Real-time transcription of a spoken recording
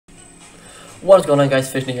What's going on,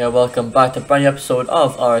 guys? Fisnai here. Welcome back to a brand new episode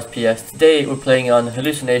of RSPS. Today we're playing on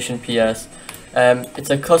Hallucination PS.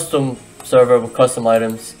 It's a custom server with custom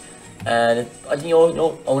items, and I think it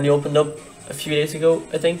only opened up a few days ago,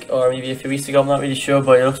 I think, or maybe a few weeks ago. I'm not really sure,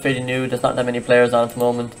 but it looks pretty new. There's not that many players on at the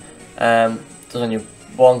moment. There's only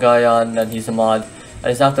one guy on, and he's a mod. And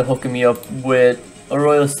he's after hooking me up with a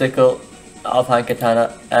royal sickle, offhand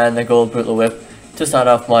katana, and a gold brutal whip to start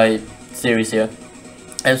off my series here.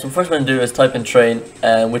 So first what I'm going to do is type in train,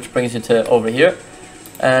 which brings you to over here.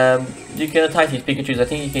 You can attack these Pikachus. I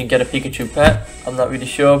think you can get a Pikachu pet. I'm not really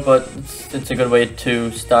sure, but it's a good way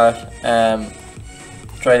to start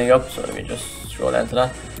training up. So let me just scroll down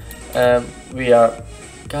to that. We are,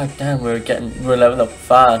 god damn, we're leveling up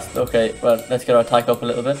fast. Okay, well, let's get our attack up a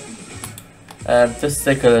little bit. This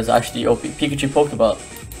sickle is actually OP. Pikachu Pokeball.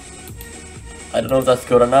 I don't know if that's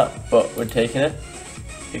good or not, but we're taking it.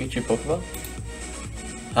 Pikachu Pokeball.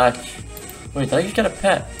 Hatch. Wait, did I just get a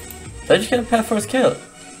pet? Did I just get a pet first kill?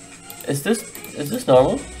 Is this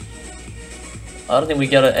normal? I don't think we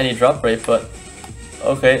get any drop rate, but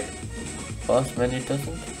okay. Boss menu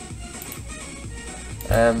doesn't.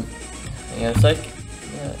 Hang on a sec.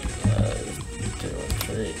 2 or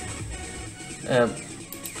 3.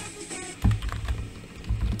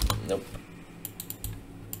 Nope.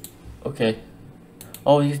 Okay.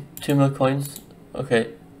 Oh, these 2 mil coins.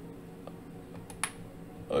 Okay.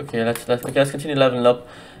 Okay, let's continue leveling up.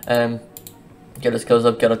 Get our skills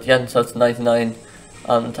up, get our defense up to 99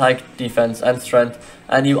 on attack, defense, and strength.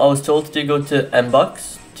 And I was told to go to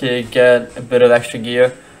M-Box to get a bit of extra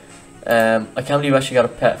gear. I can't believe I actually got a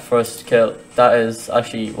pet first kill. That is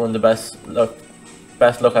actually one of the best luck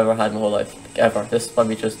I've ever had in my whole life, ever. This is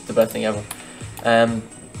probably just the best thing ever.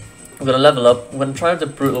 We're gonna level up. We're gonna try the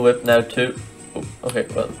brutal whip now too. Oh, okay,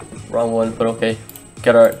 well, wrong one, but okay.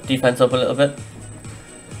 Get our defense up a little bit.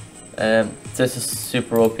 This is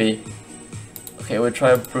super OP. Okay, we'll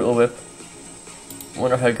try a brutal whip.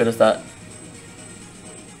 Wonder how good is that.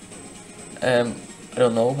 I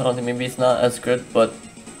don't know. I don't think, maybe it's not as good, but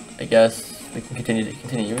I guess we can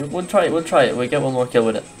continue. We'll try it. We'll get one more kill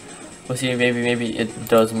with it. We'll see. Maybe it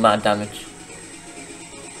does mad damage.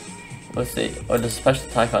 Let's see. Oh, there's a special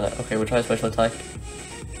attack on it. Okay, we'll try a special attack.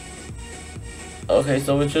 Okay,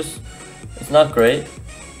 so it's not great.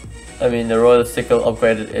 I mean, the royal sickle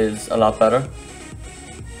upgraded is a lot better,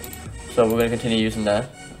 so we're going to continue using that.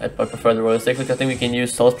 I prefer the royal sickle because I think we can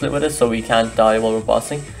use soul split with it, so we can't die while we're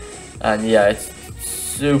bossing. And yeah, it's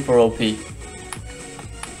super OP.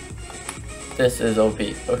 This is OP.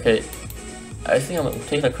 Okay, I think I'm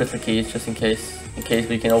taking a crystal keys just in case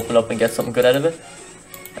we can open up and get something good out of it.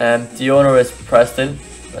 The owner is Preston,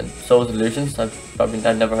 and so is Illusions. I've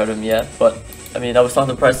never heard of him yet, but I mean, I was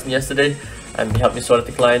talking to Preston yesterday, and he helped me sort out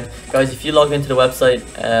the client. Guys, if you log into the website,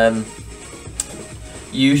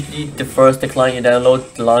 usually the first client you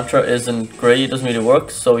download, the launcher, isn't great. It doesn't really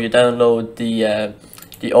work. So you download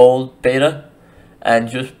the old beta and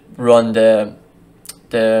just run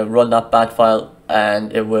run that bat file,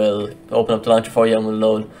 and it will open up the launcher for you and will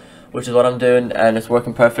load, which is what I'm doing, and it's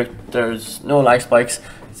working perfect. There's no lag spikes.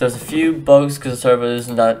 There's a few bugs because the server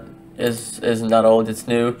isn't that old. It's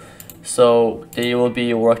new. So they will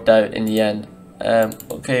be worked out in the end.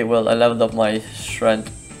 Okay, well, I leveled up my strength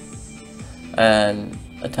and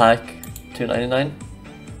attack to 99.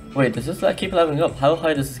 Wait, does this keep leveling up? How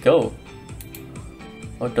high does this go?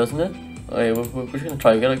 Oh, doesn't it? Okay, we're just gonna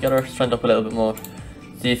try. Get our strength up a little bit more.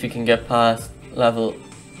 See if we can get past level.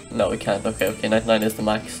 No, we can't. Okay, 99 is the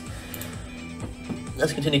max.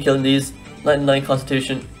 Let's continue killing these. 99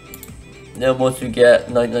 constitution. Now once we get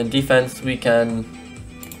 99 defense, we can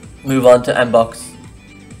move on to M-Box.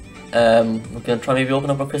 We're gonna try maybe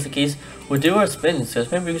open up our crystal keys. We'll do our spins,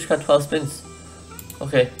 because maybe we just got 12 spins.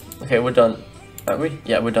 Okay, we're done. Aren't we?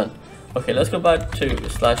 Yeah, we're done. Okay, let's go back to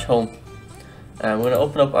 /home. We're gonna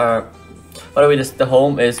open up our, by the way, the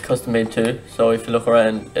home is custom made too, so if you look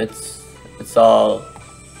around, it's all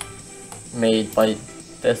made by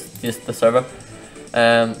the server.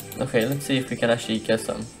 Okay, let's see if we can actually get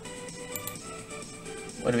some.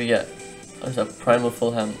 What do we get? There's a primal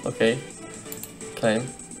full ham. Okay, claim.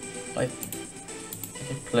 I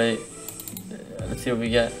can play. Let's see what we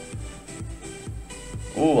get.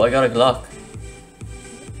 Ooh, I got a Glock.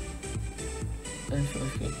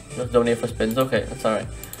 Let's donate for spins. Okay, that's alright.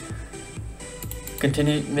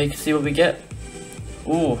 Continue. See what we get.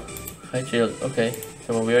 Ooh, high shield. Okay,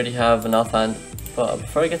 so we already have an offhand, but I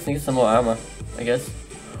prefer I get some more armor, I guess.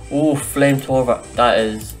 Ooh, flamethrower. That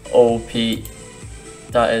is OP.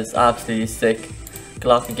 That is absolutely sick.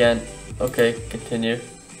 Glock again. Okay, continue.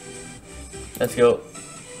 Let's go.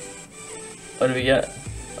 What do we get?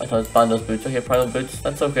 I thought it's banned those boots. Okay, primal boots,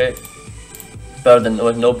 that's okay. Better than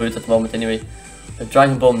with no boots at the moment anyway. The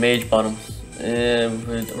Dragon Ball Mage bottoms. We're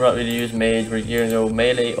not really use Mage, we're going to go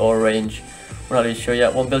melee or range. We're not really sure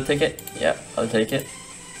yet. One build ticket? Yeah, I'll take it.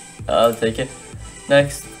 I'll take it.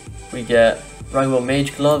 Next, we get Dragon Ball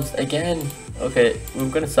Mage gloves again. Okay, we're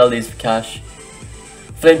going to sell these for cash.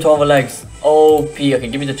 Flame Torva legs. OP. Okay,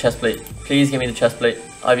 give me the chest plate. Please give me the chest plate.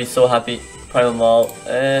 I'd be so happy. Primal Maul.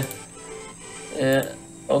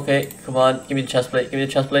 Okay, come on. Give me the chest plate. Give me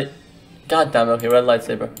the chest plate. God damn it. Okay, red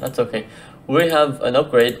lightsaber. That's okay. We have an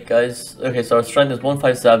upgrade, guys. Okay, so our strength is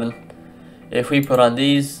 157. If we put on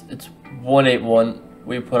these, it's 181.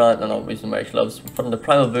 We put on, no, we use the March gloves. We put on the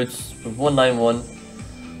primal boots with 191.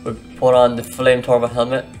 We put on the Flame Torva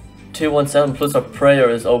helmet. 217 plus our prayer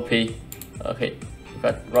is OP. Okay,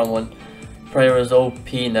 got wrong one. Prayer is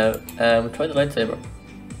OP now. We try the lightsaber.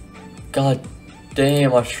 God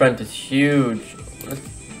damn, our strength is huge.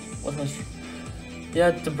 What's my strength?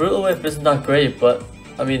 Yeah, the brutal whip isn't that great, but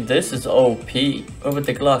I mean this is OP. What about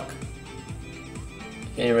the Glock?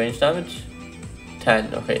 Any range damage?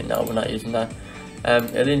 10. Okay, no, we're not using that.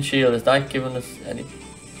 Alien shield, is that giving us any?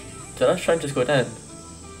 Did our strength just go down?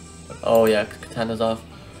 Oh yeah, katana's off.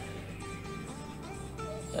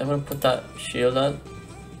 I'm gonna put that shield on.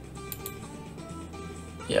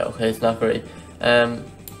 Yeah, okay, it's not great. No,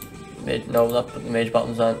 not putting the mage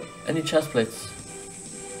bottoms on. Any chest plates?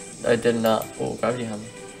 I did not. Oh, gravity hammer.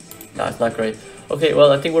 Nah, it's not great. Okay,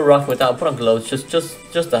 well, I think we're rocking with that. I'll put on gloves just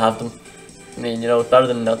to have them. I mean, you know, it's better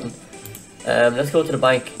than nothing. Let's go to the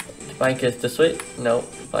bank. The bank is this way. No,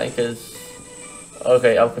 the bank is.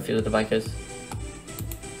 Okay, I'm confused what the bank is.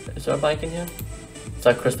 Is there a bank in here? Is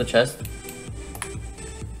that crystal chest?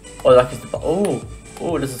 Oh, that is the. Oh,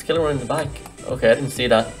 there's a skeleton in the back. Okay, I didn't see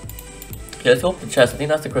that. Okay, let's go up the chest. I think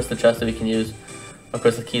that's the crystal chest that we can use our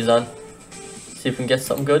crystal keys on. See if we can get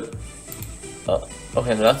something good. Oh,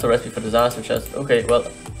 okay, no, that's the recipe for disaster chest. Okay, well,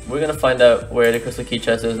 we're gonna find out where the crystal key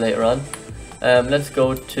chest is later on. Let's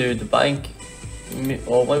go to the bank.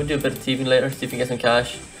 Oh, why don't we do a bit of thieving later? See if we can get some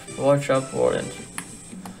cash. War shop, war engine.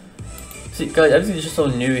 See, guys, everything's just so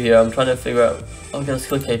new here. I'm trying to figure out. Oh, got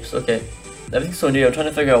skill capes. Okay, everything's so new. I'm trying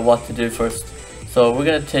to figure out what to do first. So we're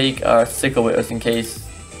gonna take our sickle with us in case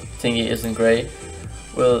thingy isn't great.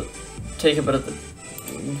 We'll take a bit of the.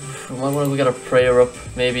 We gotta prayer up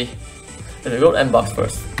maybe. We go to M box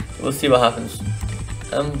first. We'll see what happens.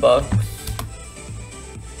 M box.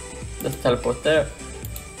 Let's teleport there.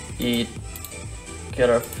 Eat. Get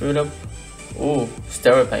our food up. Ooh,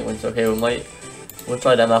 steroid penguins. Okay, we'll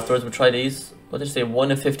try them afterwards. We'll try these. What did you say?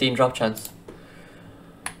 1 in 15 drop chance.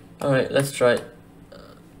 Alright, let's try.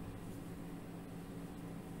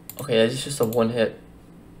 Okay, it's just a one hit.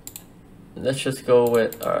 Let's just go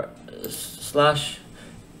with our slash.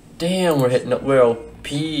 Damn, we're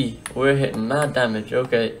OP. We're hitting mad damage.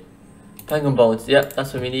 Okay. Penguin bones. Yep,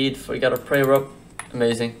 that's what we need. We got our prayer up.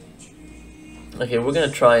 Amazing. Okay, we're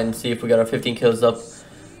gonna try and see if we got our 15 kills up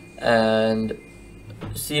and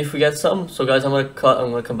see if we get some. So guys, I'm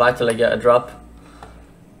gonna come back till I get a drop.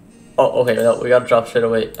 Oh, okay, no, we got a drop straight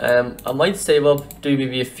away. I might save up, do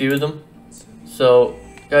maybe a few of them. So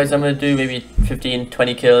guys, I'm gonna do maybe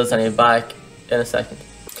 15-20 kills and I'm back in a second.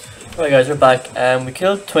 Alright guys, we're back. We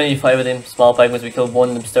killed 25 of them small penguins. We killed one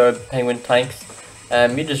of them steroid penguin tanks.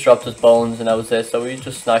 He just dropped his bones and that was it. So we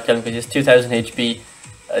just not kill him because he's 2000 HP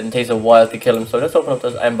and it takes a while to kill him. So let's open up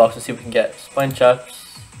those M boxes, see if we can get spine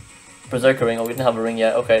chaps, berserker ring. Oh, we didn't have a ring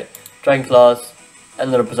yet. Okay, dragon claws,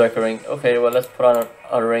 another berserker ring. Okay, well let's put on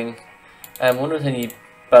our ring. I wonder if any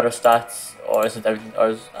better stats or is it everything?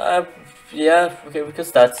 Or is, yeah, okay, we got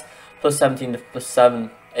stats. Plus 17 to plus 7,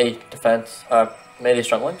 8 defense. Melee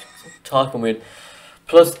strength. What? Talking weird.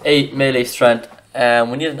 Plus 8 melee strength.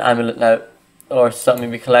 We need an amulet now, or something.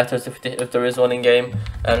 Maybe collectors if there is one in game.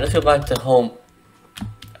 Let's go back to home.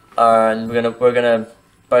 And we're gonna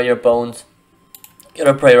bury your bones. Get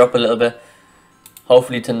our prayer up a little bit.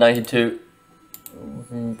 Hopefully to 92.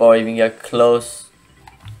 Boy, even get close.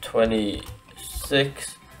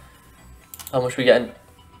 26. How much we getting?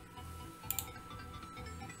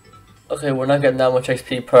 Okay, we're not getting that much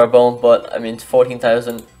XP per bone, but I mean it's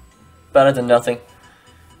 14,000, better than nothing.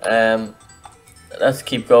 Let's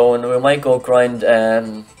keep going. We might go grind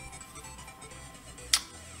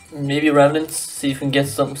maybe remnants, see if we can get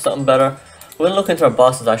something better. We're gonna look into our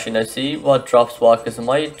bosses actually now, see what drops what, because I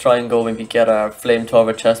might try and go maybe get our Flame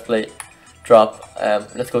Torva chestplate drop.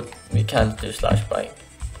 Let's go. We can't do slash bank.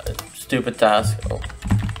 Stupid task. Oh.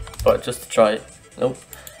 But just to try it.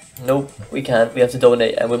 Nope, we can't. We have to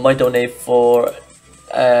donate, and we might donate for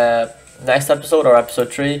next episode or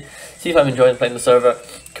episode 3. See if I'm enjoying playing the server.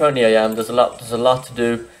 currently I am. There's a lot to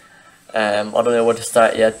do. I don't know where to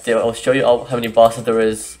start yet. I'll show you how many bosses there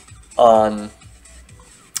is on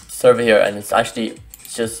server here, and it's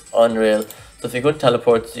just unreal. So if you go into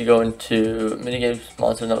teleports, you go into minigames,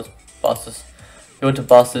 monsters, no, bosses. You go into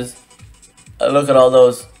bosses. Look at all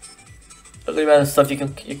those. Look at the amount of stuff you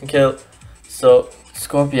can kill. So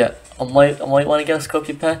Scorpia, I might want to get a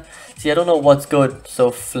Scorpia pet. See, I don't know what's good.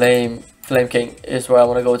 So Flame King is where I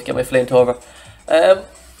want to go to get my Flame Torva.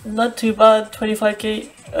 Not too bad.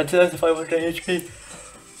 25k, 2,500 HP.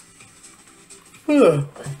 I'm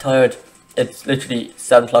tired. It's literally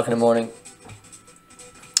 7 o'clock in the morning.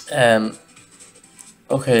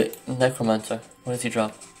 Okay, Necromancer. What does he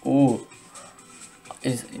drop? Ooh,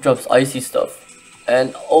 he drops icy stuff.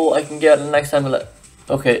 And oh, I can get an next amulet.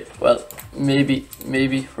 Okay, well, maybe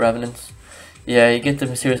Revenants. Yeah, you get the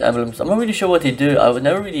mysterious emblems. I'm not really sure what they do. I would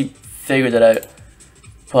never really figured it out.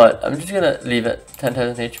 But I'm just gonna leave it.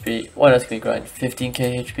 10,000 HP. What else can we grind?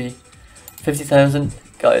 15k HP. 50,000.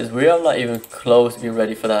 Guys, we are not even close to being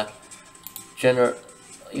ready for that.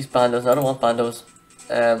 These bandos. I don't want bandos.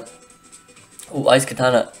 Oh, Ice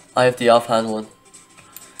Katana. I have the offhand one.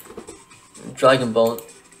 Dragon Bone.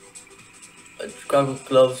 Dragon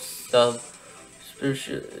Gloves.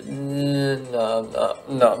 Spiritual. No.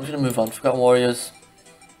 I'm just gonna move on. Forgotten Warriors.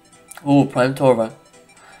 Ooh, Prime Torva.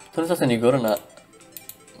 Don't know if that's any good or not.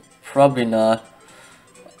 Probably not.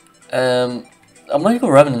 I might go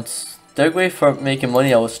Revenants. They're great for making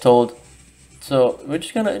money, I was told. So we're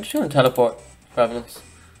just gonna teleport Revenants.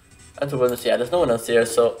 That's a wilderness. Yeah, there's no one else here,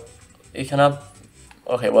 so you cannot.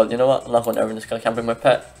 Okay, well, you know what? I'm not going to Revenants because I can't bring my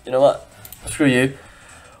pet. You know what? Screw you.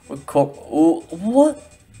 Ooh, what?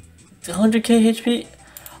 100k HP.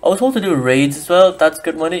 I was told to do raids as well. That's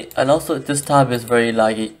good money, and also this tab is very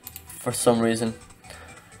laggy for some reason.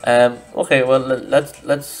 Okay, well,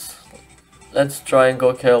 let's try and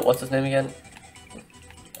go kill. What's his name again?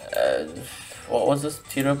 What was this?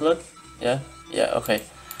 Teeter Blood? Yeah. Okay.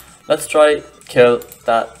 Let's try kill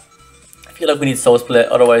that. I feel like we need soul split,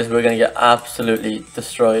 otherwise we're gonna get absolutely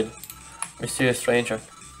destroyed. Mysterious Stranger.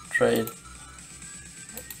 Trade.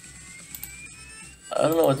 I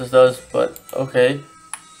don't know what this does, but okay.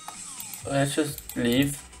 Let's just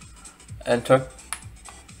leave. Enter.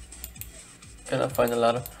 Cannot find the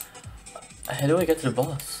ladder. How do I get to the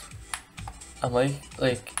boss? Am I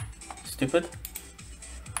like stupid?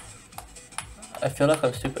 I feel like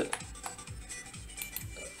I'm stupid.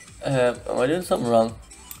 Am I doing something wrong?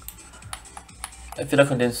 I feel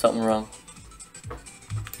like I'm doing something wrong.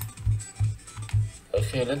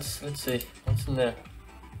 Okay, let's see what's in there.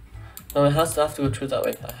 No, it has to have to go through that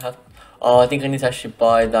way. I think I need to actually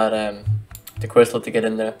buy that the crystal to get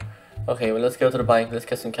in there. Okay, well, let's go to the bank. Let's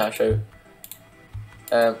get some cash out.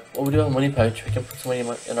 What we do have a money pouch. We can put some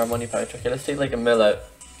money in our money pouch. Okay, let's take like a mil out.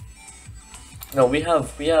 No, we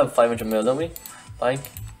have 500 mil, don't we? Bank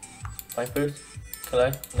boost.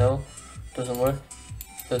 Collect. No, doesn't work.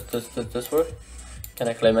 Does this work? Can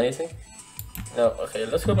I claim anything? No. Okay,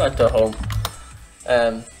 let's go back to home.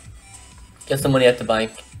 Get some money at the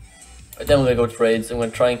bank. Then we're gonna go to raids. I'm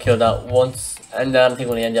gonna try and kill that once, and then I think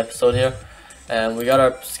we're gonna end the episode here. We got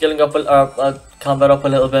our skilling up, our combat up a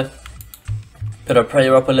little bit. Put our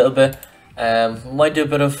prayer up a little bit. Might do a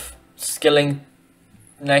bit of skilling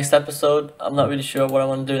next episode. I'm not really sure what I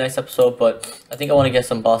want to do next episode, but I think I want to get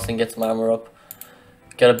some bossing, get some armor up,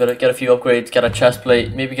 get a few upgrades, get a chest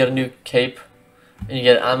plate, maybe get a new cape, and you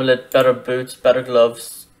get an amulet, better boots, better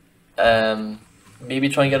gloves. Maybe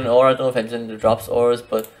try and get an aura. I don't know if anything drops auras,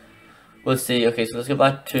 but we'll see. Okay, so let's go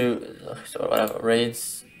back to whatever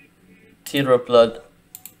raids. Theater of Blood.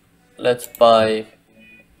 Let's buy.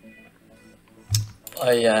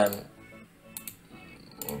 I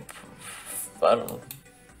don't know.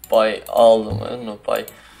 Buy all of them. I don't know. Buy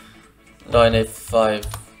 985.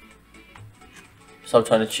 Stop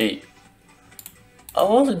trying to cheat. I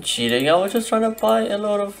wasn't cheating. I was just trying to buy a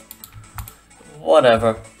lot of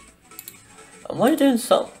whatever. Am I doing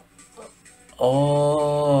something?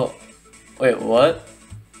 Oh, wait, what?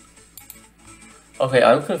 Okay,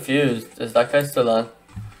 I'm confused. Is that guy still on?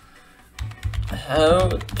 How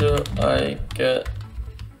do I get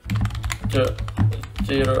the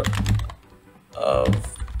Theater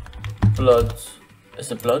of Bloods? Is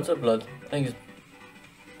it Bloods or Blood? I think it's...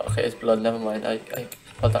 Okay, it's Blood, never mind. I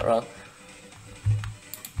spelled that wrong.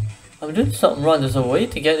 I'm doing something wrong. There's a way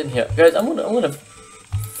to get in here. Guys, I'm gonna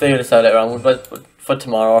figure this out later on, but for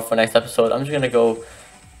tomorrow or for next episode. I'm just gonna go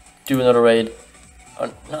do another raid. Or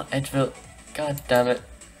not Edgeville. God damn it.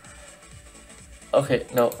 Okay,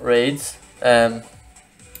 no, raids. Tree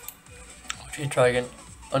Dragon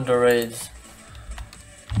under raids.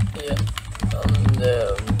 Yeah.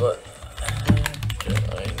 there, but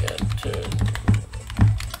I get to...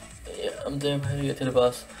 Yeah, I'm there. How do you get to the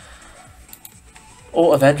boss?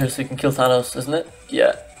 Oh, Avengers, so you can kill Thanos, isn't it?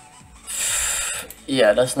 Yeah.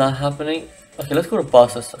 Yeah, that's not happening. Okay, let's go to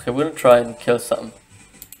bosses. Okay, we're gonna try and kill something.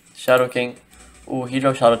 Shadow King. Oh, he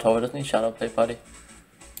dropped Shadow Tower, doesn't he? Shadow Play Party.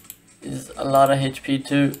 Is a lot of HP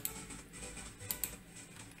too.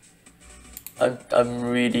 I'm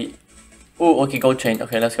really... Oh, okay, Gold Chain.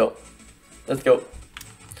 Okay, let's go. Let's go.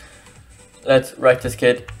 Let's wreck this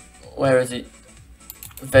kid. Where is he?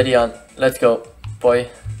 Vedion. Let's go, boy.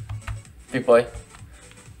 Big boy.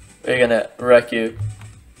 We're gonna wreck you.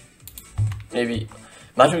 Maybe.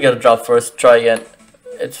 Imagine we get a drop first. Try again.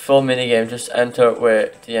 It's full minigame. Just enter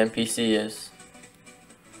where the NPC is.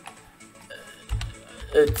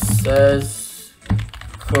 It says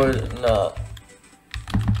could not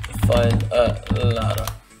find a ladder.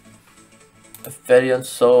 A Vedion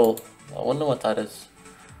soul. I wonder what that is.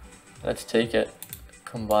 Let's take it.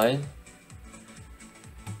 Combine.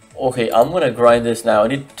 Okay, I'm gonna grind this now. I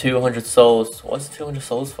need 200 souls. What's 200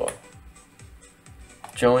 souls for?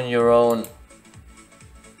 Join your own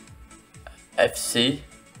FC.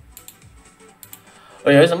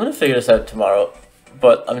 Oh guys, I'm gonna figure this out tomorrow,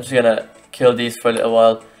 but I'm just gonna kill these for a little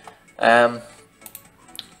while.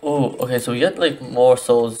 Oh, okay, so we get like more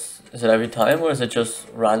souls. Is it every time or is it just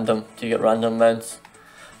random? Do you get random amounts?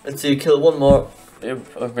 Let's see, kill one more.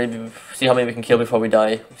 Or maybe see how many we can kill before we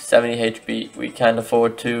die. 70 HP. We can't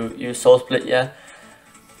afford to use soul split yet,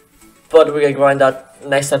 but we're gonna grind that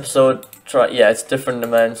next episode. Try, yeah, it's different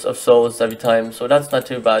amounts of souls every time, so that's not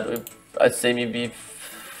too bad. I'd say maybe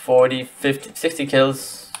 40, 50, 60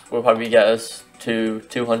 kills will probably get us to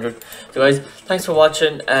 200. So guys, thanks for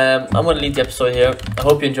watching. I'm gonna leave the episode here. I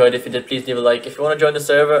hope you enjoyed it. If you did, please leave a like. If you want to join the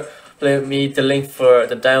server, play with me. The link for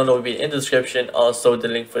the download will be in the description. Also, the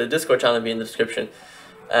link for the Discord channel will be in the description.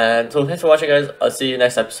 And so thanks for watching, guys. I'll see you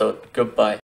next episode. Goodbye.